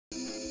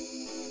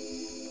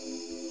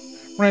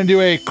We're going to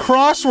do a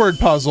crossword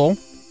puzzle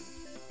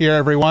here,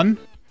 everyone.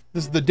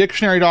 This is the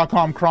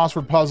dictionary.com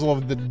crossword puzzle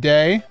of the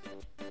day.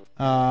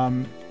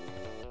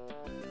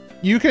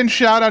 You can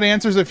shout out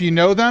answers if you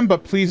know them,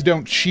 but please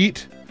don't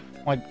cheat.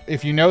 Like,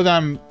 if you know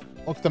them,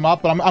 look them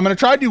up. But I'm going to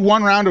try to do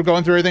one round of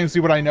going through everything and see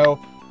what I know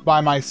by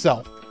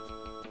myself.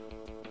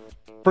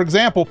 For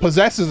example,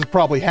 possesses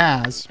probably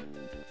has.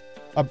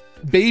 A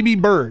baby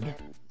bird.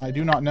 I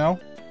do not know.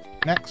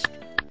 Next.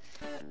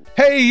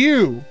 Hey,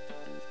 you.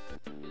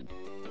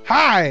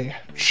 Hi.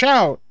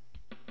 Shout.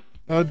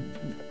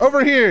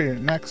 Over here.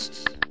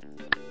 Next.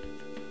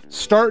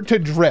 Start to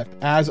drip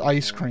as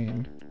ice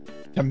cream.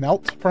 To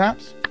melt,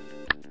 perhaps?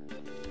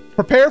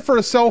 Prepare for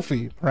a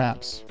selfie,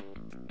 perhaps.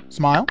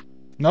 Smile?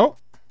 No.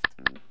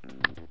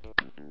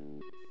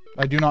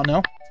 I do not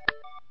know.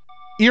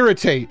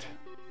 Irritate.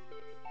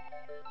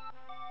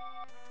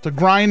 To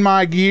grind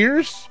my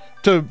gears?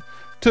 To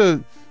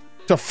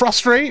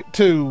frustrate?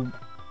 To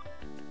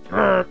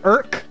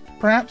irk,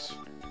 perhaps?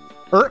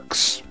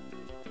 Irks?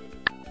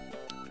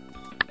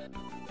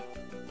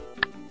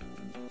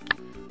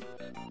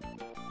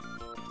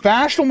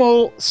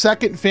 Fashionable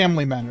second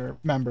family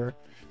member.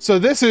 So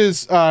this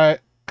is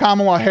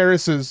Kamala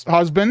Harris's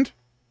husband.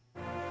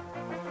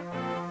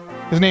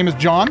 His name is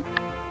John.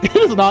 It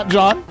is not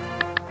John.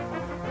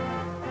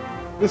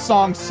 This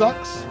song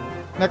sucks.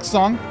 Next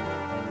song.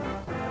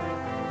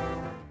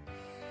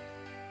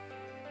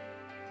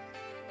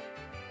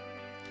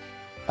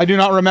 I do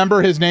not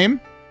remember his name.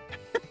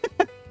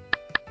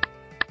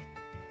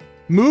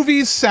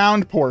 Movie's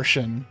sound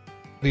portion.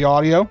 The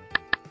audio.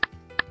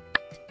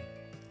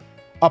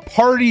 A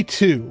party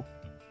to.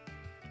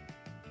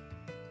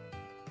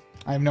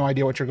 I have no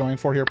idea what you're going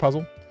for here,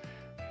 puzzle.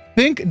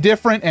 Think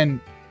different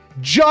and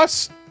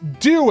just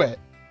do it.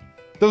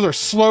 Those are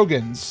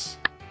slogans.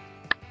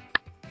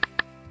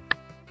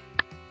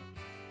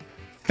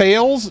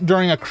 Fails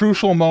during a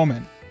crucial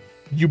moment.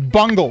 You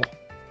bungle.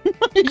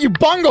 You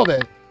bungled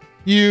it.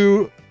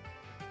 You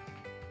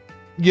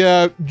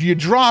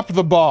drop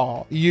the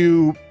ball.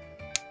 You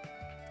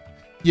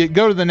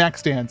go to the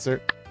next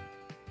answer.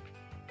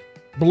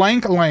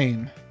 Blank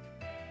lane.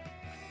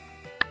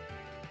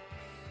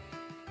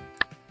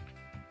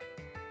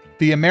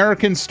 The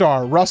American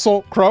star.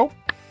 Russell Crowe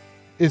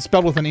is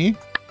spelled with an E.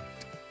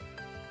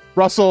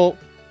 Russell,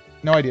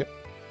 no idea.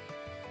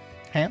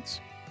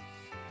 Hans.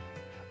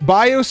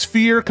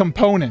 Biosphere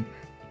component.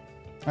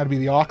 That'd be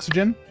the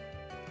oxygen.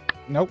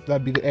 Nope,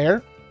 that'd be the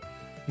air.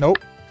 Nope.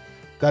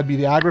 That'd be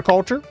the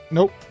agriculture.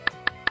 Nope.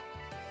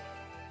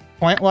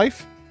 Plant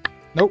life.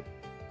 Nope.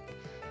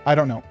 I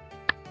don't know.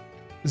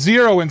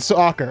 Zero in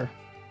soccer.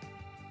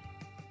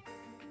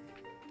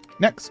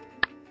 Next.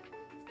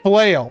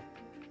 Flail.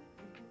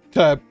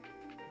 To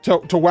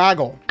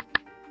waggle.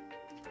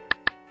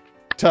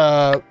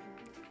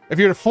 If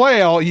you're to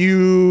flail,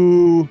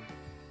 you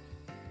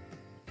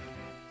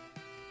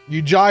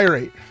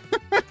gyrate.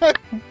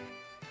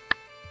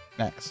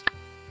 Next.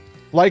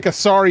 Like a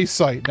sorry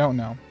sight. Don't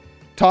know.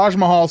 Taj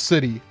Mahal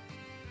City.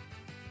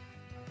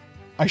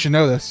 I should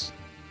know this.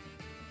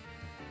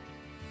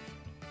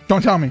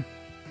 Don't tell me.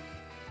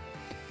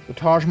 The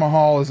Taj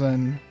Mahal is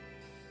in.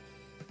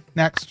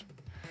 Next.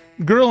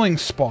 Grilling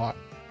spot.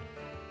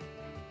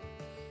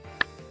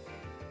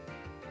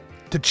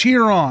 To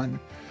cheer on.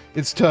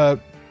 It's to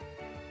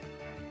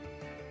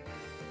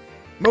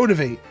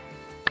motivate.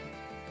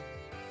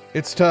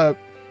 It's to...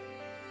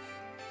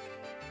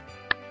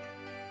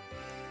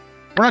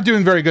 We're not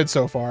doing very good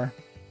so far.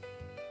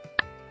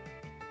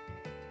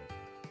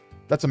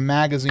 That's a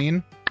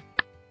magazine.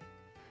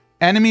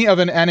 Enemy of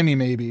an enemy,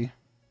 maybe.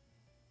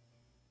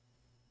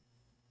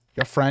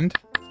 A friend.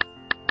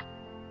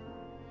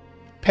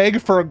 Peg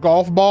for a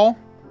golf ball.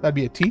 That'd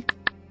be a T.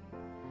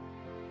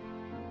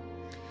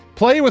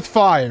 Play with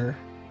fire.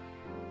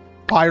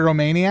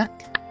 Pyromaniac.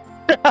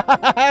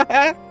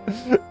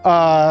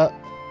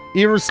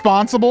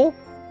 Irresponsible.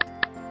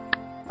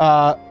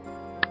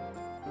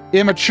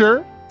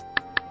 Immature.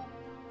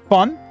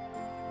 Fun.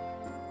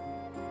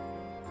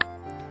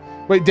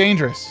 Wait,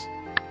 dangerous.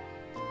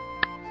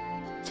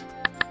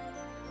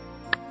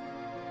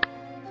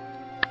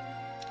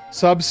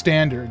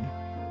 Substandard.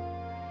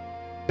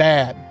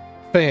 Bad.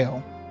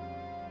 Fail.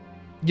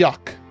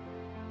 Yuck.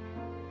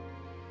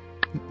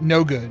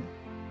 No good.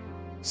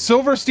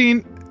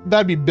 Silverstein.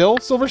 That'd be Bill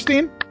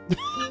Silverstein?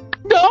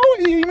 No,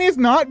 you mean it's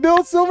not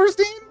Bill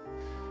Silverstein?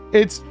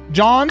 It's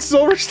John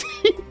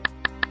Silverstein.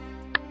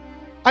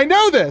 I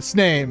know this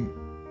name.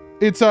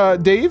 It's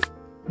Dave.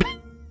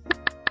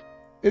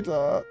 It's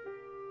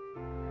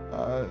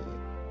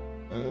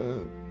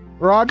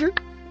Roger.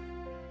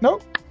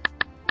 Nope.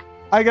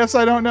 I guess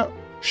I don't know.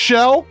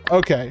 Shell.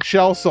 Okay,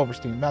 Shell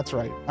Silverstein. That's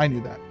right. I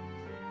knew that.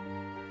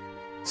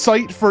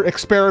 Site for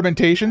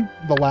experimentation.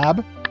 The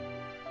lab.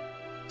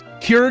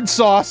 Cured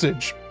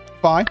sausage.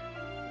 Pie.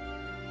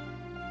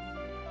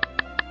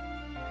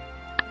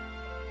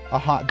 A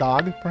hot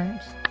dog,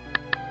 perhaps?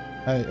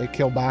 A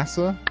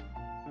kielbasa.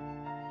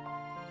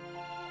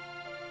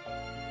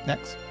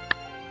 Next.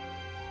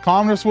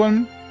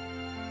 Congresswoman.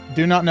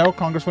 Do not know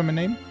Congresswoman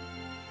name.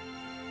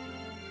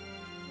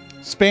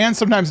 Span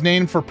sometimes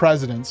named for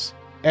presidents.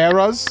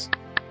 Eras.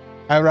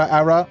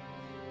 Era.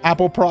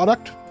 Apple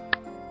product.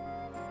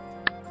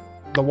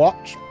 The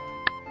watch.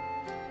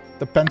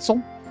 The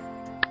pencil.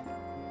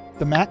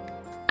 The Mac.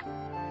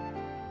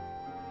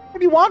 What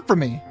do you want from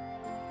me?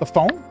 The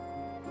phone?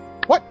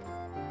 What?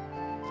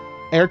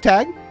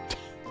 AirTag?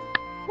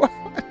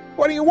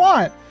 What do you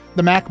want?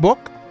 The MacBook?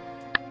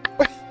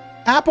 What?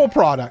 Apple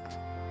product.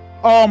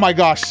 Oh my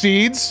gosh,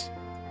 seeds?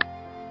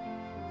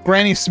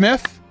 Granny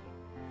Smith?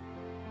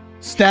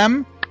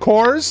 Stem?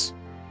 Cores?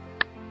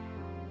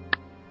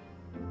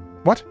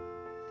 What?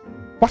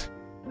 What?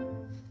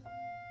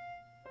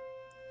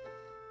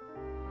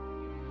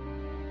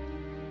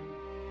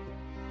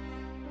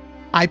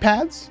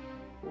 iPads?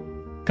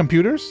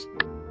 Computers?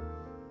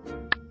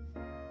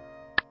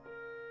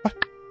 What?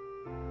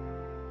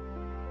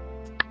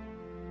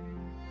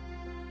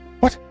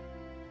 What?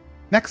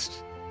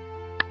 Next.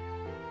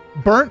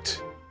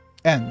 Burnt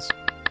ends.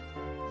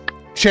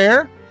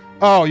 Chair?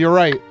 Oh, you're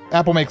right.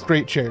 Apple makes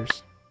great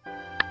chairs.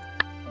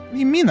 What do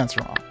you mean that's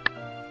wrong?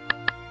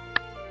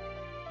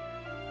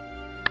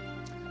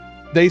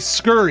 They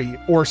scurry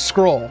or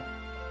scroll.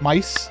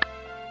 Mice.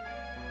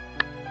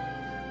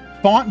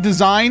 Font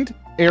designed.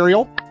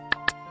 Arial.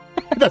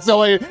 That's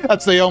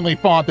the only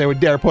font they would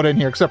dare put in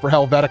here, except for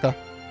Helvetica.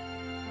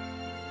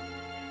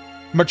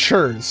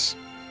 Matures.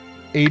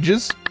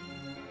 Ages.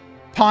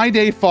 Pi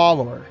Day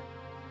follower.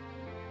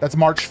 That's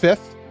March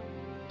 5th.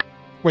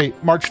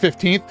 Wait, March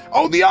 15th.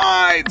 Oh, the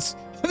Ides!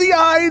 The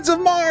Ides of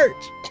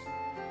March!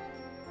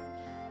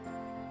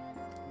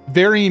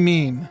 Very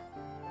mean.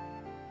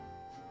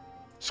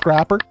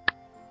 Scrapper?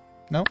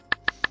 No.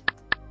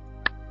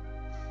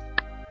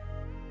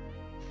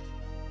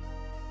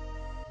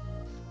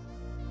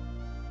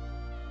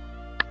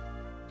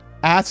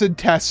 Acid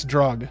test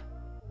drug.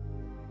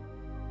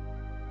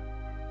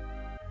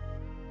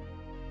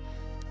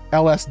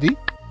 LSD?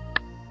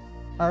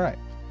 Alright.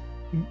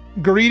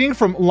 Greeting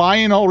from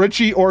Lionel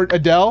Richie or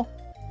Adele.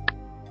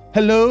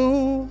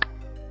 Hello?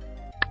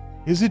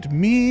 Is it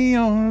me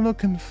you're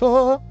looking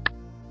for?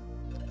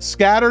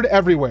 Scattered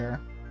everywhere.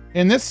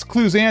 In this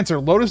clue's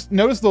answer,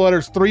 notice the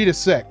letters 3 to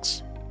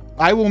 6.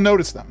 I will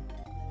notice them.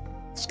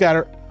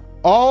 Scatter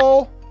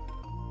all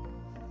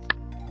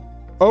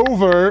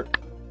over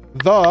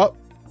the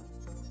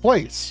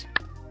place.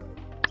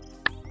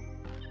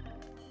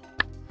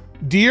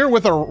 Deer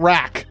with a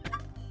rack.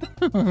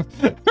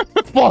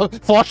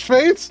 Flush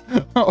face?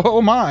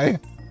 Oh my.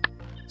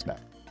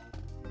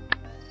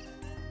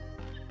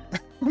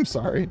 I'm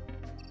sorry.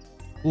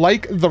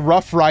 Like the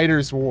Rough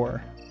Riders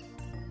War.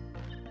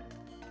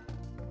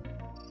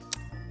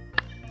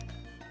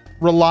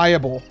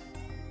 Reliable.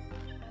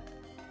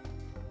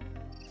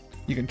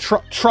 You can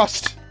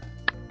trust.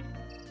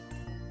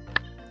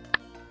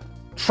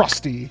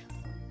 Trusty.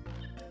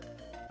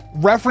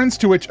 Reference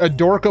to which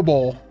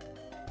adorkable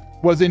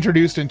was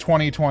introduced in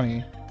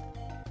 2020.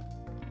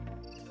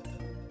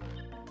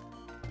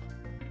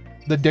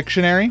 The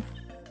dictionary.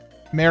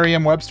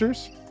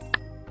 Merriam-Webster's.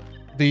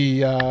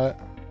 The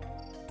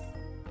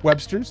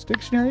Webster's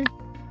Dictionary.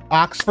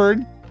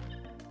 Oxford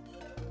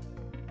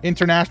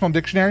International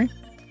Dictionary.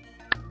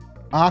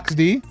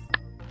 OXD.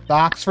 The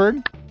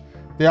Oxford.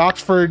 The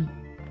Oxford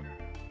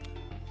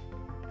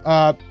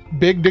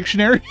Big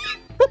Dictionary.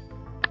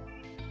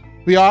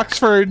 The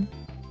Oxford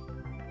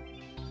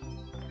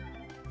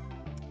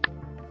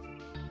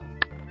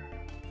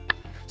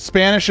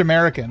Spanish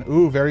American.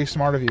 Ooh, very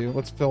smart of you.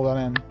 Let's fill that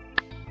in.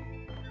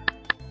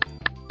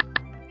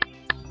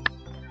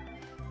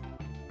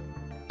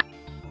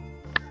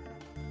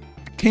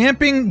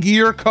 Camping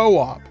Gear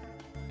Co-op.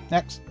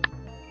 Next.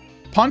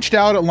 Punched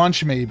out at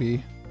lunch,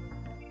 maybe.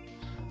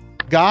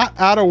 Got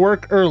out of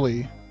work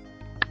early.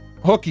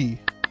 Hooky.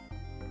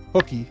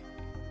 Hooky.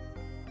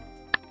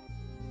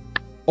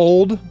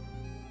 Old.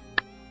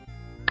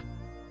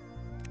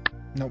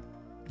 Nope.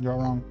 You're all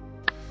wrong.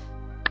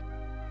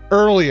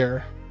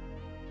 Earlier.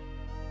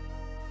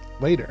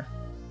 Later.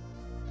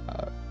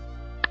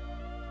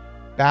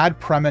 Bad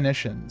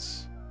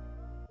premonitions.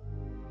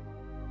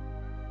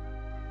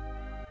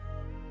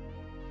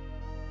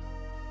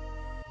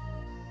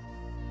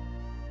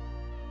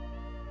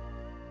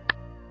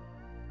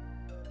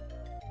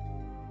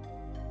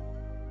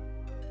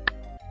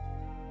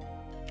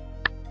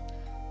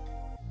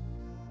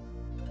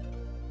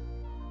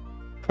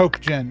 Coke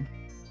Gin.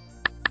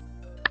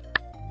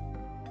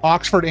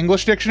 Oxford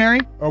English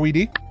Dictionary.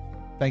 OED.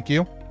 Thank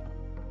you.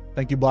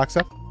 Thank you, Black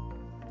Stuff.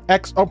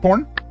 Oh,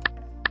 porn.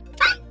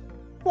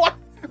 What?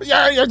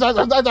 Yeah,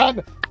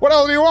 what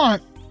else do you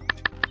want?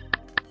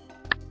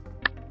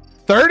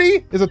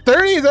 30? Is it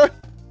 30? Is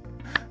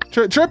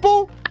it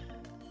triple?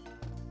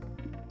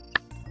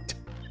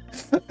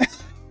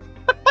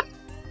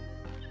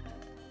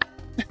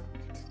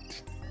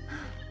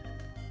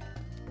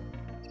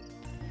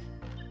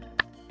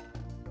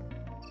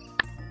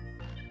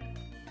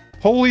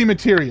 Holy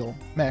material.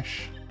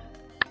 Mesh.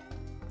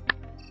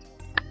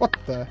 What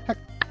the heck?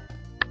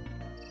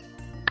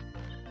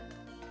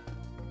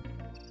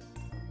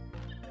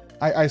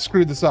 I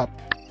screwed this up.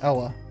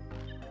 Ella.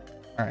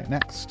 All right,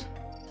 next.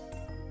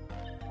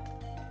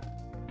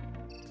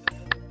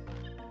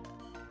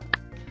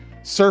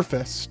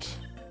 Surfaced.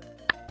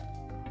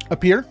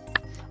 Appear.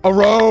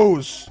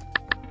 Arose.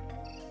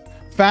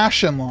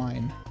 Fashion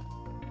line.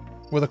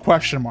 With a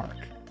question mark.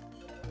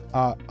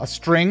 A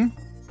string.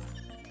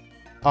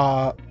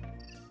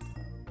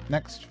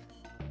 Next.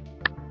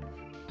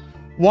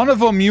 One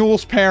of a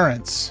mule's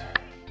parents.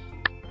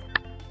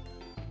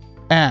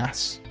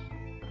 Ass.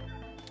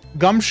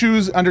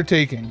 Gumshoe's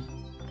undertaking.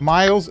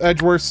 Miles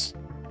Edgeworth's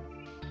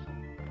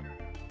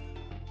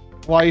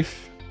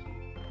wife.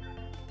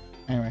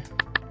 Anyway.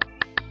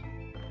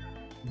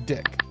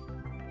 Dick.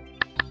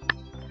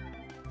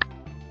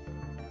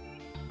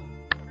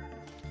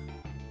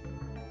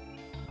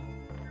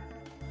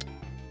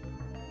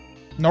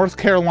 North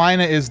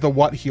Carolina is the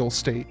what heel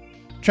state?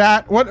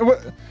 Chat, what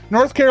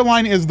North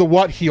Carolina is the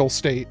what heel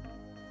state?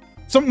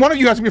 One of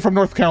you has to be from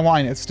North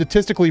Carolina. It's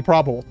statistically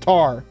probable.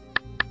 Tar.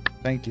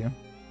 Thank you.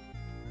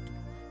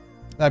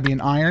 That'd be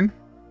an iron.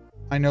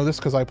 I know this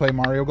because I play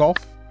Mario Golf.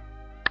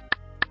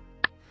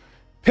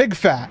 Pig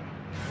fat.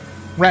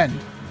 Rend.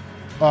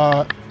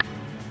 The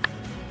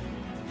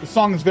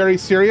song is very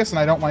serious and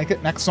I don't like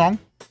it. Next song.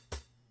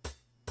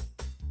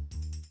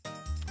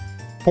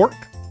 Pork.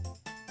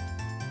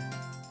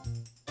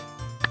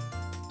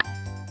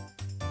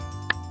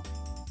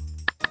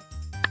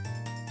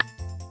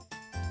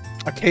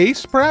 A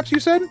case, perhaps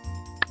you said?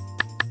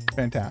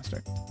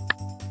 Fantastic.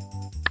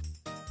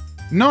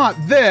 Not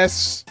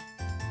this!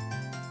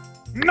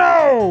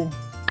 No!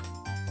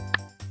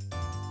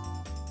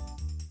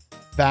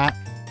 That.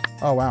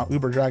 Oh wow,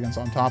 Uber Dragon's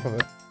on top of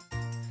it.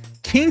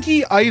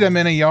 Kinky item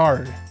in a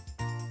yard.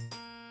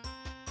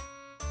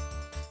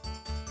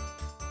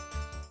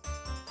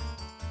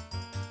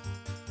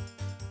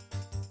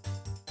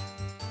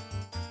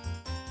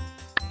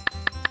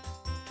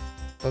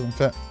 Doesn't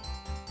fit.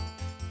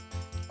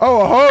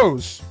 Oh, a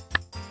hose!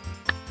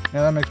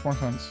 Yeah, that makes more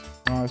sense.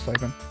 Oh, I was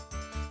typing.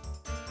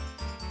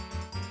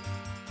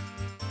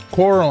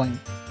 Quarreling.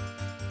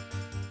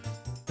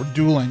 We're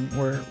dueling.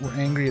 We're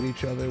angry at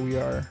each other. We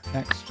are.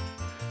 Next.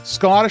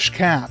 Scottish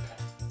cap.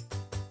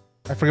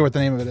 I forget what the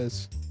name of it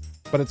is.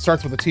 But it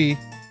starts with a T.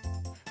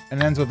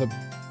 And ends with a...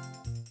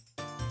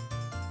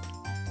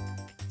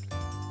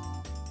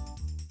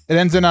 It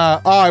ends in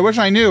a... Oh, I wish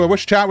I knew. I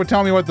wish chat would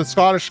tell me what the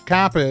Scottish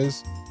cap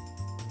is.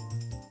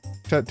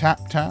 Tap,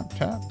 tap,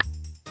 tap.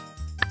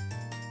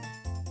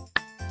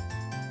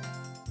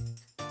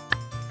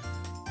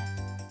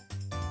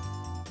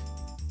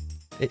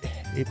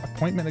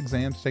 Appointment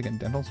exams taken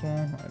dental school?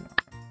 I don't know.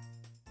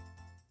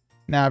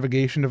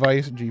 Navigation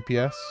device,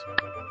 GPS.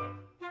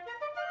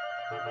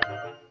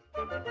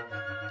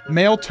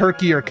 Male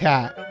turkey or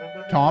cat?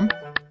 Tom?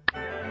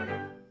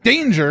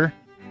 Danger?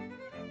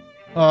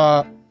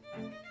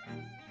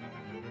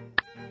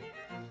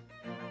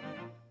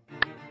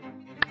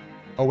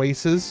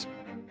 Oasis.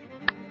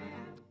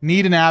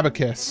 Need an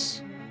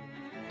abacus.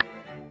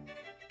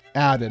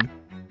 Added.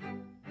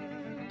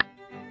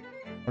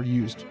 Or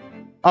used.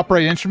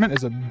 Upright instrument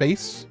is a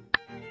bass.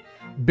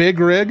 Big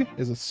rig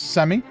is a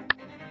semi.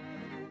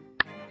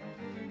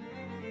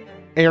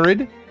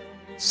 Arid.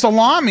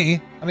 Salami.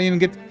 I don't even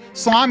get...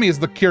 Salami is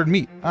the cured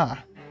meat.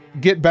 Ah.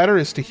 Get better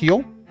is to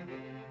heal.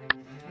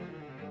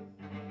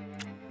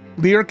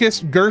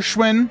 Lyricist.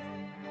 Gershwin.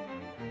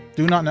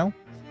 Do not know.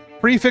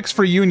 Prefix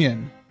for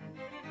union.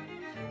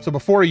 So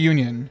before a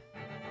union.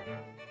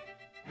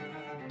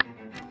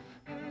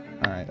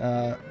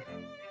 Alright.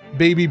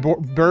 Baby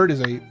bird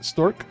is a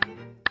stork.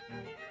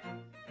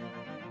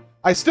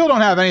 I still don't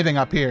have anything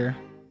up here.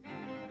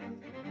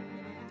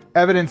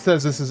 Evidence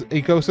says this is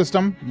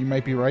ecosystem. You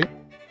might be right.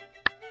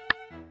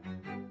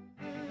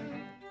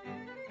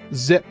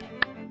 Zip.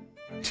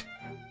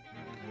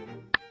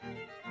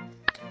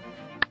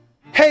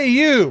 Hey,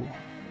 you!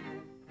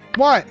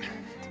 What?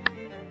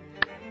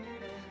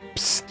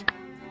 Psst.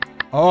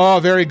 Oh,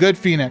 very good,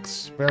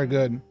 Phoenix. Very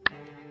good.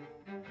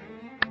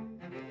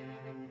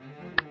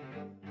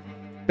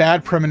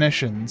 Bad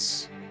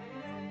premonitions.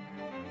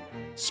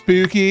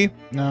 Spooky.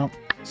 No.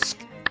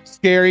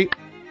 Scary.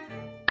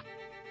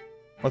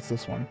 What's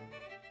this one?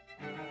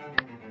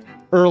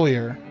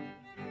 Earlier.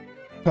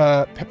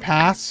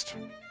 Past.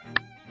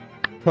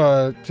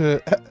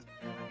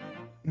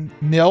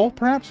 Nil,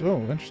 perhaps?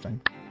 Oh, interesting.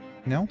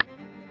 Nil?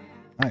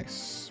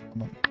 Nice.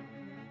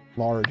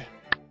 Lard.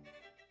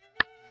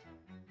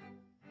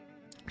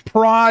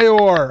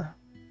 Prior.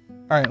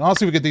 Alright, let's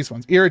see if we get these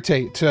ones.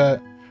 Irritate.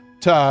 To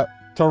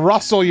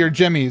rustle your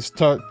jimmies.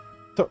 To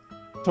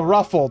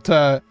ruffle,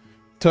 to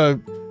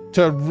ram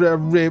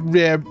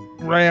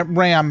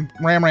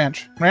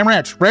ranch.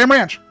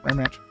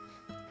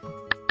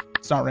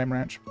 It's not ram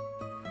ranch.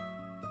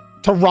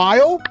 To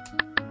rile?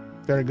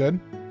 Very good.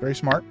 Very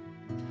smart.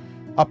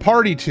 A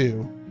party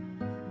to.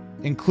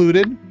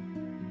 Included.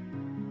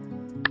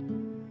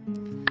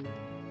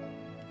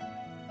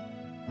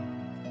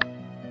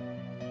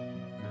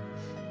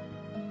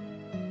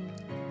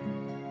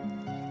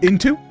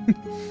 Into.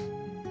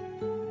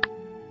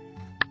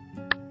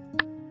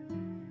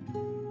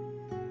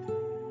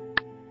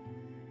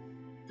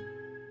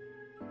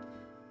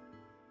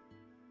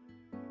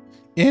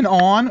 In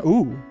on.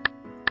 Ooh.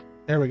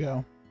 There we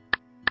go.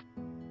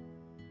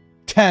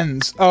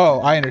 Tens. Oh,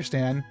 I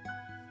understand.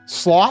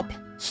 Slop.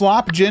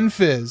 Slop gin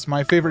fizz.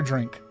 My favorite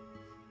drink.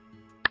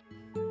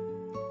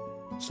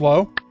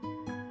 Slow.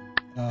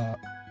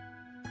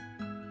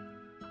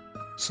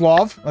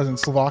 Slav, as in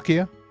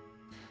Slovakia.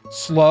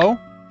 Slow.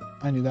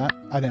 I knew that.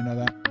 I didn't know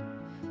that.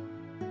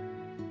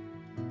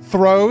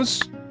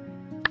 Throws.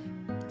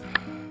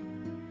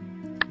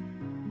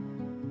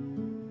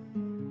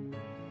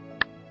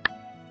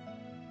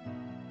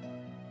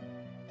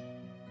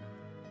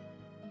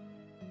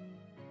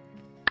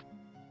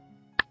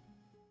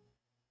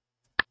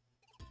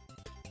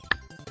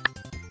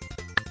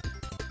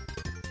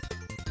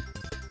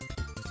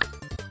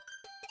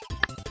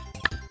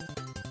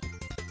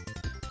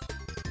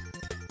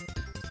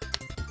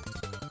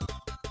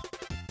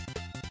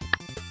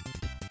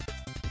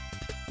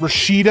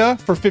 Rashida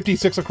for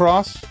 56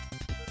 across.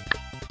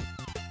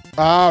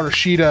 Ah,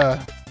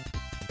 Rashida.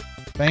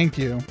 Thank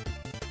you.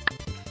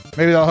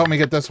 Maybe that'll help me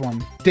get this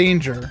one.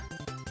 Danger.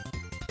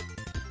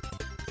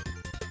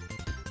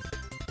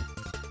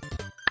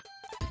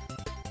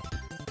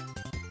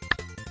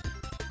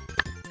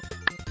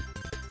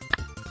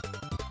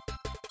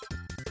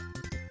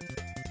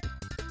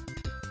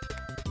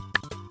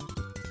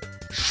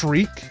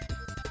 Shriek?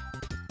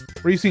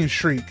 Where are you seeing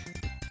Shriek?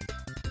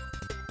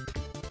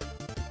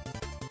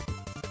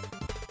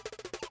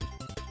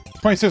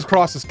 $26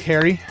 across is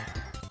carry.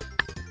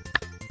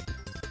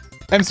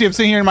 MC, I'm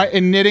sitting here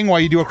in knitting while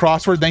you do a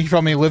crossword. Thank you for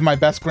helping me live my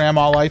best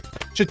grandma life.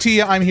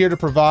 Chatia, I'm here to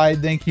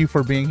provide. Thank you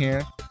for being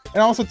here.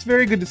 And also, it's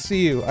very good to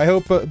see you. I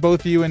hope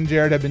both you and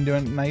Jared have been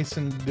doing nice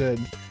and good.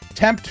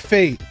 Tempt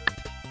fate.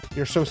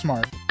 You're so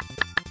smart.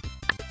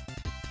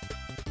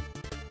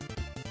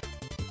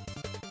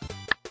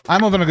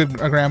 I'm living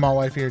a grandma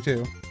life here,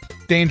 too.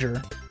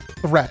 Danger.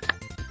 Threat.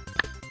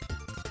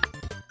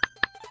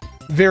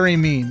 Very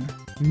mean.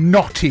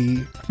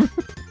 Naughty.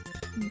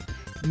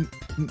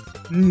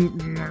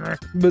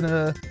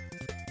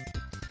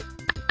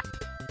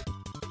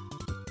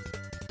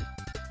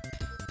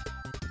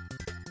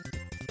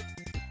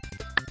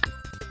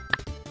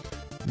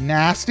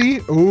 Nasty.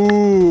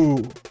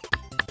 Ooh.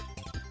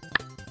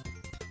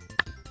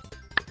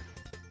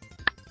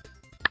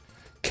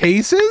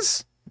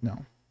 Cases?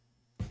 No.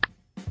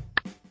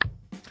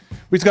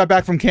 We just got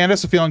back from Canada,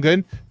 so feeling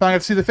good. Finally got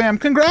to see the fam.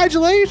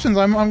 Congratulations!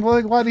 I'm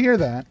really glad to hear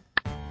that.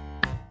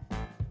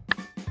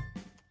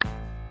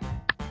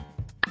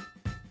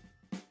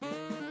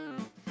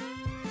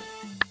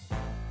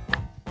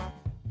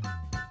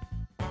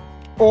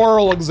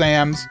 Oral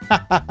exams.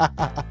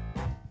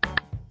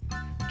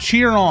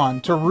 Cheer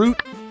on. To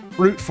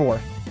root for.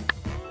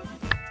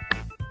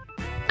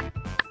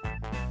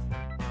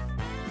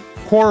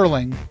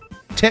 Quarreling.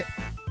 Tit.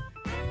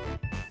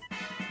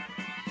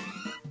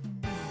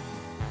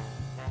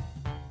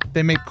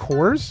 They make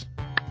cores?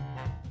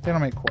 They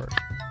don't make cores.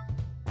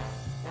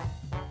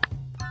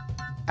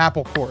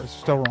 Apple cores.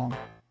 Still wrong.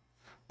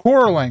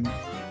 Quarreling.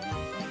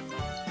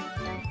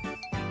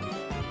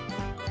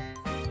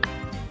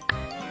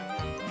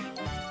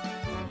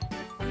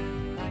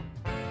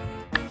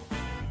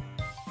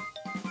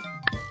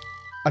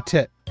 A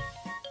tit.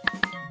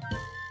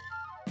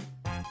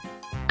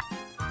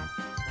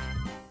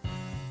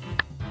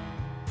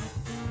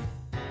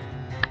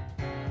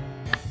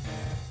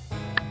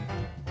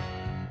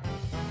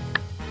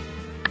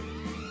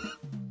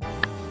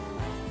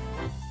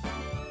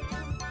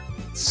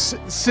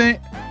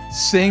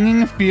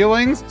 Singing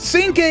feelings?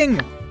 Sinking!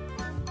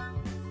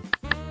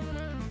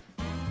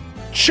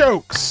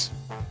 Chokes.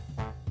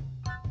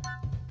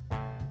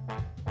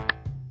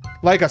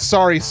 Like a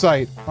sorry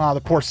sight. Ah,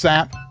 the poor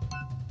sap.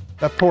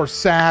 That poor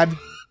sad.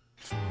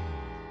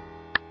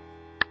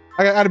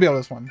 I gotta be able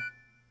this one.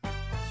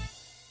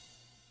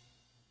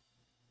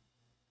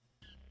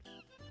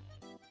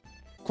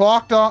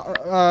 Clocked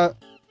off,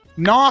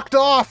 knocked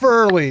off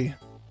early.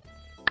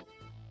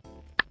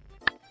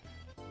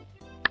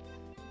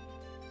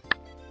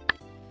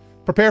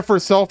 Prepare for a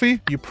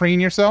selfie. You preen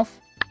yourself.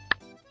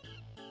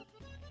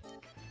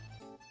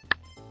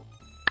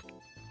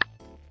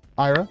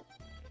 Ira.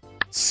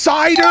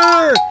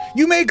 Cider!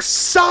 You make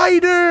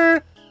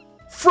cider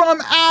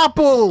from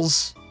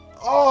apples!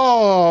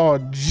 Oh,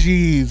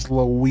 jeez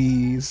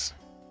Louise.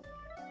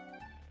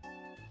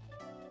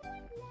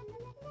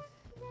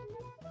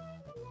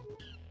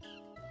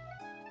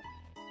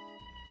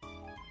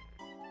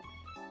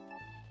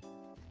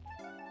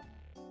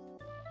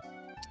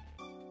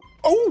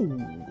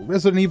 Oh,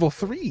 Resident Evil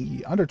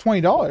 3, under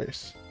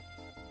 $20.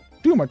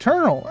 Doom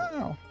Eternal,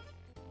 wow.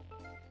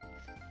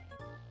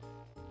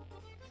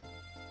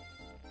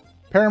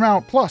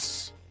 Paramount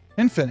Plus,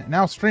 Infinite,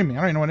 now streaming.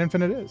 I don't even know what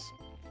Infinite is.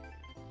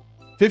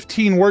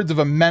 15 words of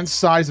immense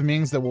size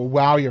meanings that will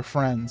wow your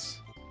friends.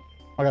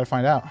 I gotta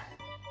find out.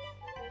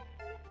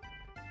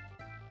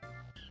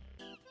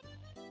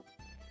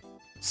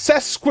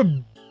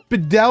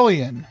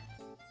 Sesquipedalian.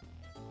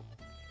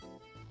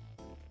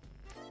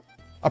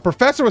 A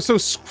professor was so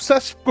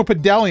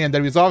sesquipedalian that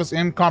he was obviously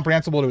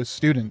incomprehensible to his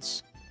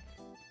students.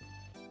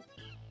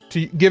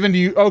 given to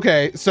you.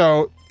 Okay,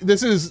 so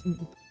this is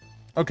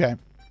okay.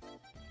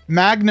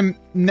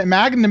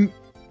 Magnanimity.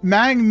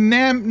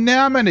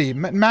 Magnanimity.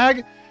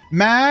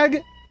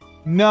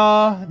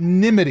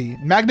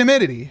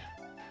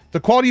 The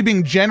quality of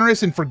being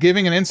generous and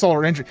forgiving an insult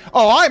or injury.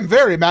 Oh, I'm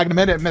very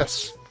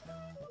magnanimous.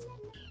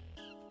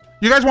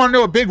 You guys want to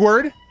know a big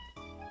word?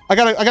 I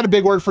got a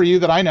big word for you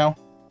that I know.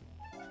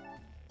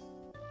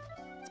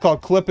 It's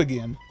called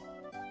clipagian.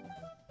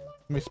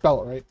 Let me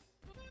spell it right.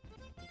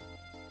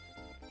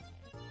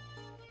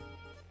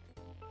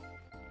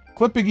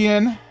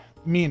 Clipagian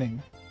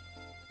meaning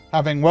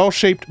having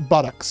well-shaped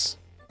buttocks.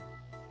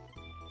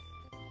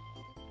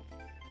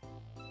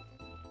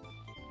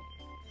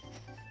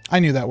 I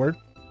knew that word.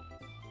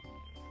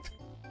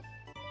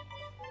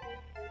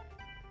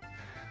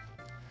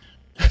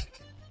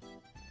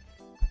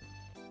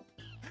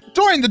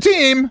 Join the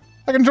team!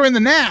 I can join the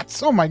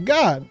Nats! Oh my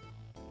god.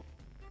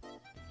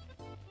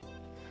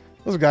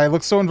 This guy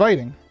looks so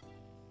inviting.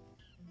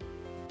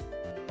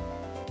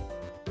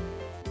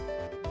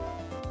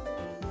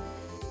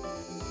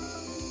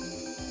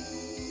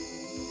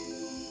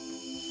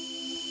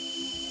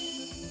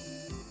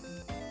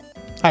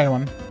 Hi,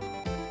 everyone.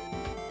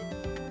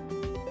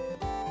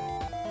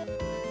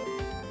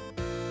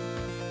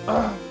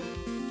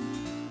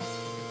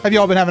 Have you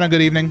all been having a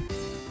good evening?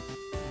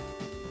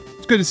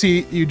 It's good to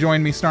see you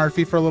join me,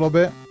 Snarfy, for a little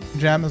bit.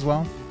 Gem as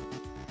well.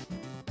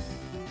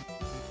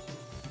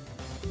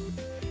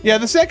 Yeah,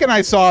 the second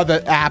I saw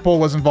that Apple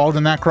was involved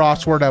in that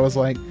crossword, I was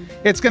like,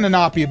 it's going to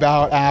not be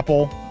about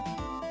Apple.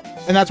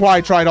 And that's why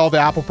I tried all the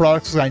Apple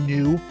products, because I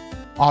knew,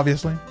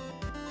 obviously.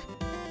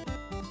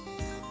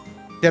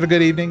 You have a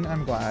good evening?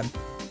 I'm glad.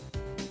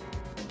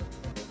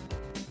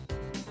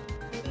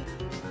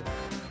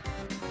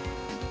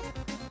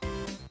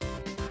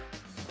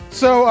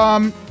 So,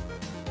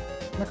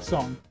 next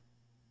song.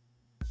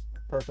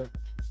 Perfect.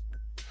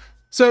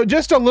 So,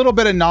 just a little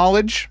bit of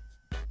knowledge.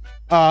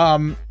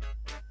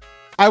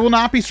 I will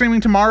not be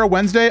streaming tomorrow,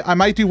 Wednesday. I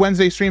might do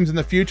Wednesday streams in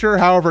the future.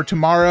 However,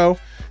 tomorrow,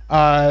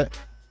 a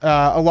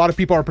lot of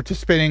people are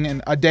participating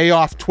in a day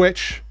off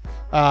Twitch,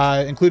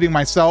 including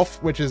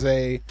myself, which is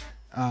a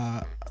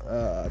kind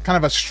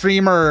of a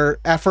streamer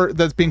effort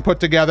that's being put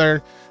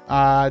together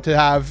to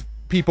have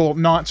people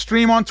not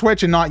stream on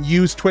Twitch and not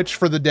use Twitch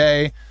for the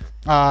day,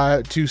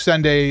 to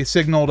send a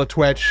signal to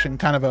Twitch and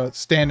kind of a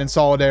stand in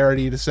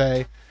solidarity to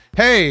say,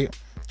 hey,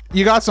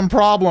 you got some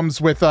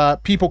problems with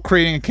people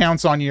creating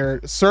accounts on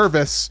your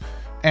service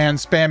and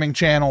spamming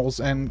channels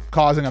and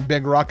causing a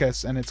big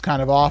ruckus, and it's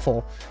kind of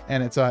awful,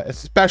 and it's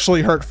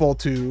especially hurtful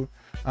to you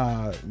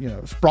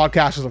know,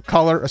 broadcasters of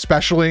color,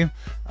 especially,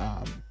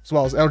 as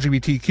well as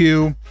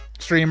LGBTQ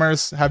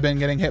streamers have been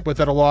getting hit with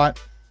it a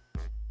lot.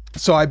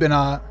 So I've been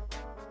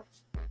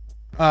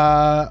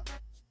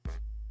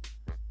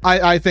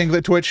I think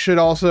that Twitch should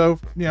also,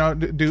 you know,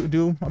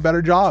 do a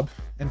better job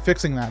in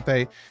fixing that.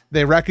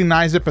 They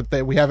recognize it, but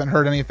we haven't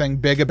heard anything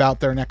big about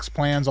their next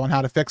plans on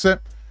how to fix it.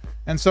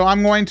 And so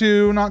I'm going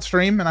to not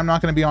stream, and I'm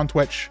not going to be on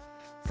Twitch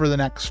for the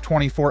next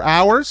 24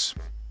 hours.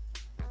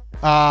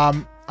 I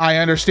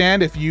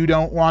understand if you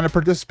don't want to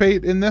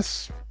participate in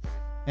this,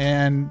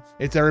 and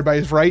it's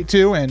everybody's right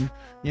to, and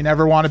you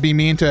never want to be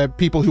mean to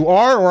people who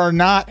are or are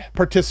not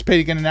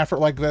participating in an effort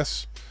like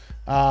this.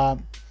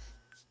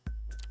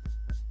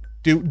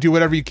 Do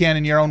whatever you can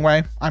in your own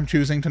way. I'm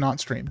choosing to not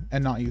stream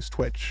and not use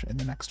Twitch in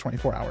the next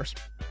 24 hours.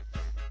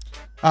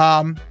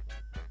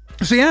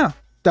 So yeah,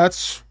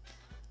 that's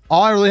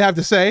all I really have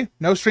to say.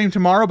 No stream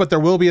tomorrow, but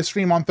there will be a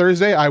stream on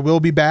Thursday. I will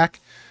be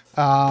back.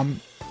 And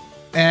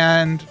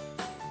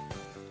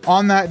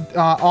on that,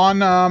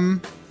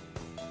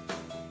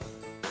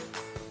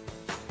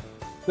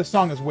 this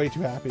song is way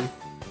too happy.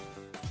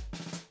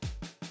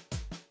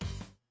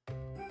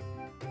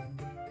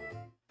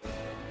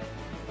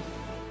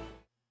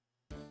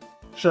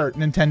 Sure,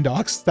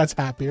 Nintendox. That's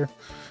happier.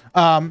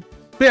 But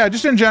yeah,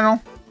 just in general,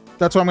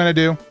 that's what I'm going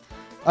to do.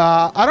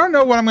 I don't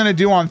know what I'm going to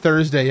do on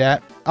Thursday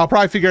yet. I'll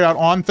probably figure it out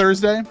on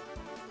Thursday.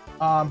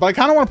 But I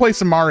kind of want to play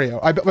some Mario.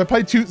 I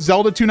played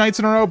Zelda 2 nights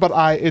in a row, but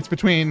it's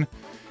between...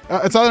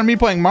 it's either me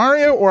playing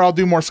Mario or I'll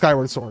do more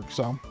Skyward Sword.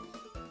 So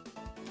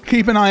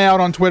keep an eye out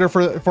on Twitter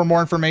for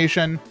more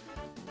information.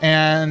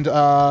 And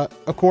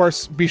of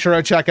course, be sure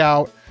to check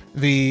out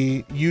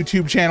the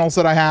YouTube channels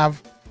that I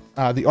have.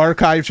 The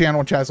archive channel,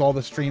 which has all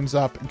the streams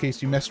up in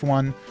case you missed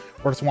one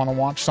or just want to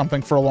watch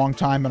something for a long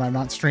time and I'm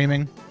not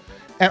streaming.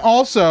 And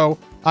also,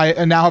 I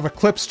now have a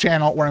clips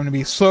channel where I'm going to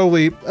be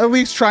slowly, at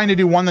least trying to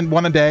do one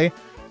a day,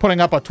 putting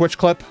up a Twitch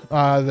clip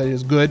that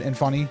is good and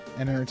funny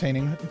and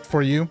entertaining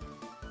for you.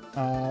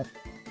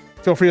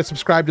 Feel free to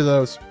subscribe to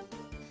those.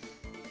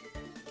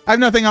 I have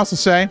nothing else to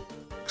say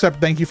except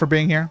thank you for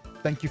being here.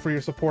 Thank you for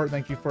your support.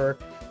 Thank you for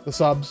the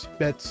subs,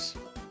 bits,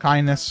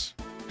 kindness,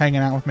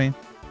 hanging out with me.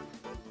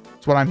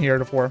 It's what I'm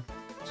here for.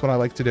 It's what I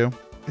like to do.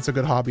 It's a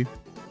good hobby.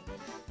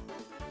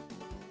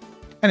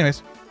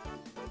 Anyways.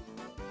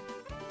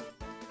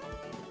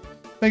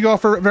 Thank you all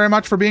very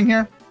much for being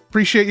here.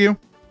 Appreciate you.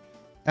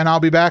 And I'll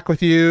be back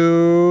with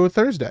you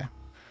Thursday.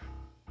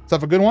 Let's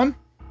have a good one.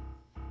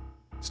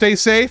 Stay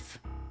safe,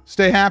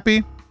 stay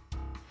happy,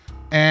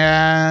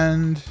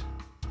 and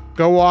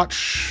go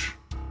watch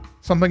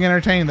something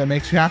entertaining that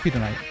makes you happy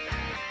tonight.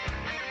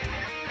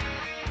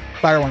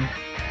 Bye, everyone.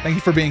 Thank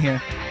you for being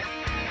here.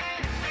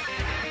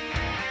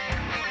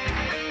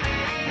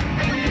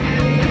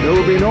 There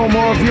will be no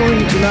more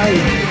viewing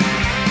tonight.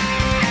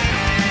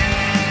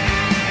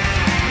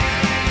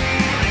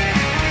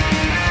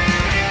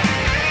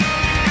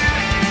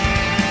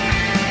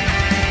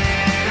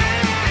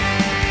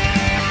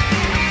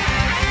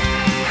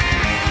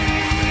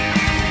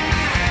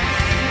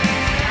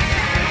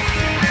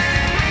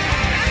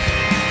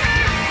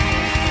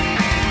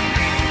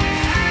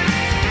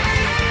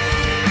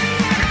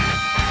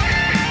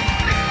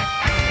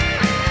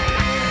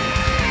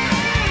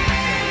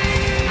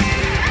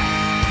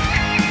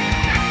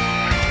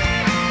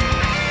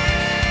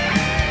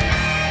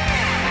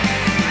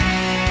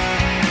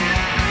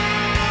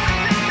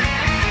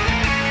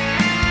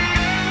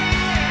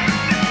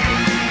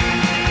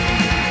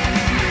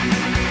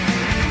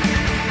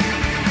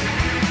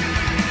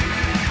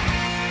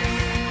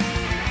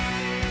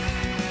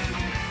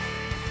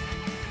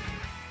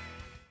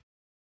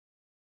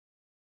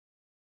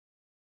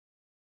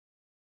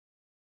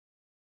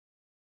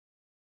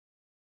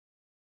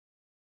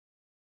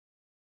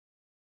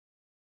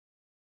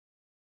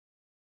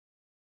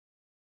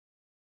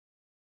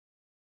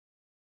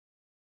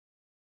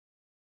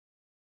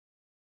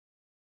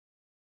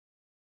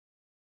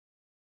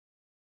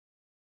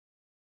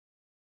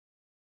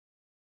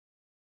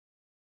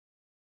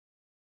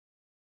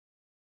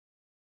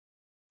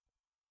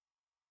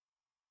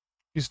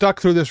 You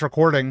stuck through this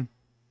recording,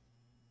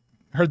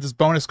 heard this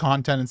bonus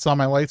content, and saw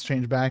my lights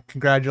change back.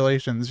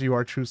 Congratulations, you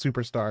are a true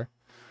superstar.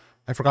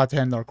 I forgot to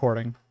end the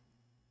recording.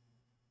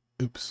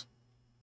 Oops.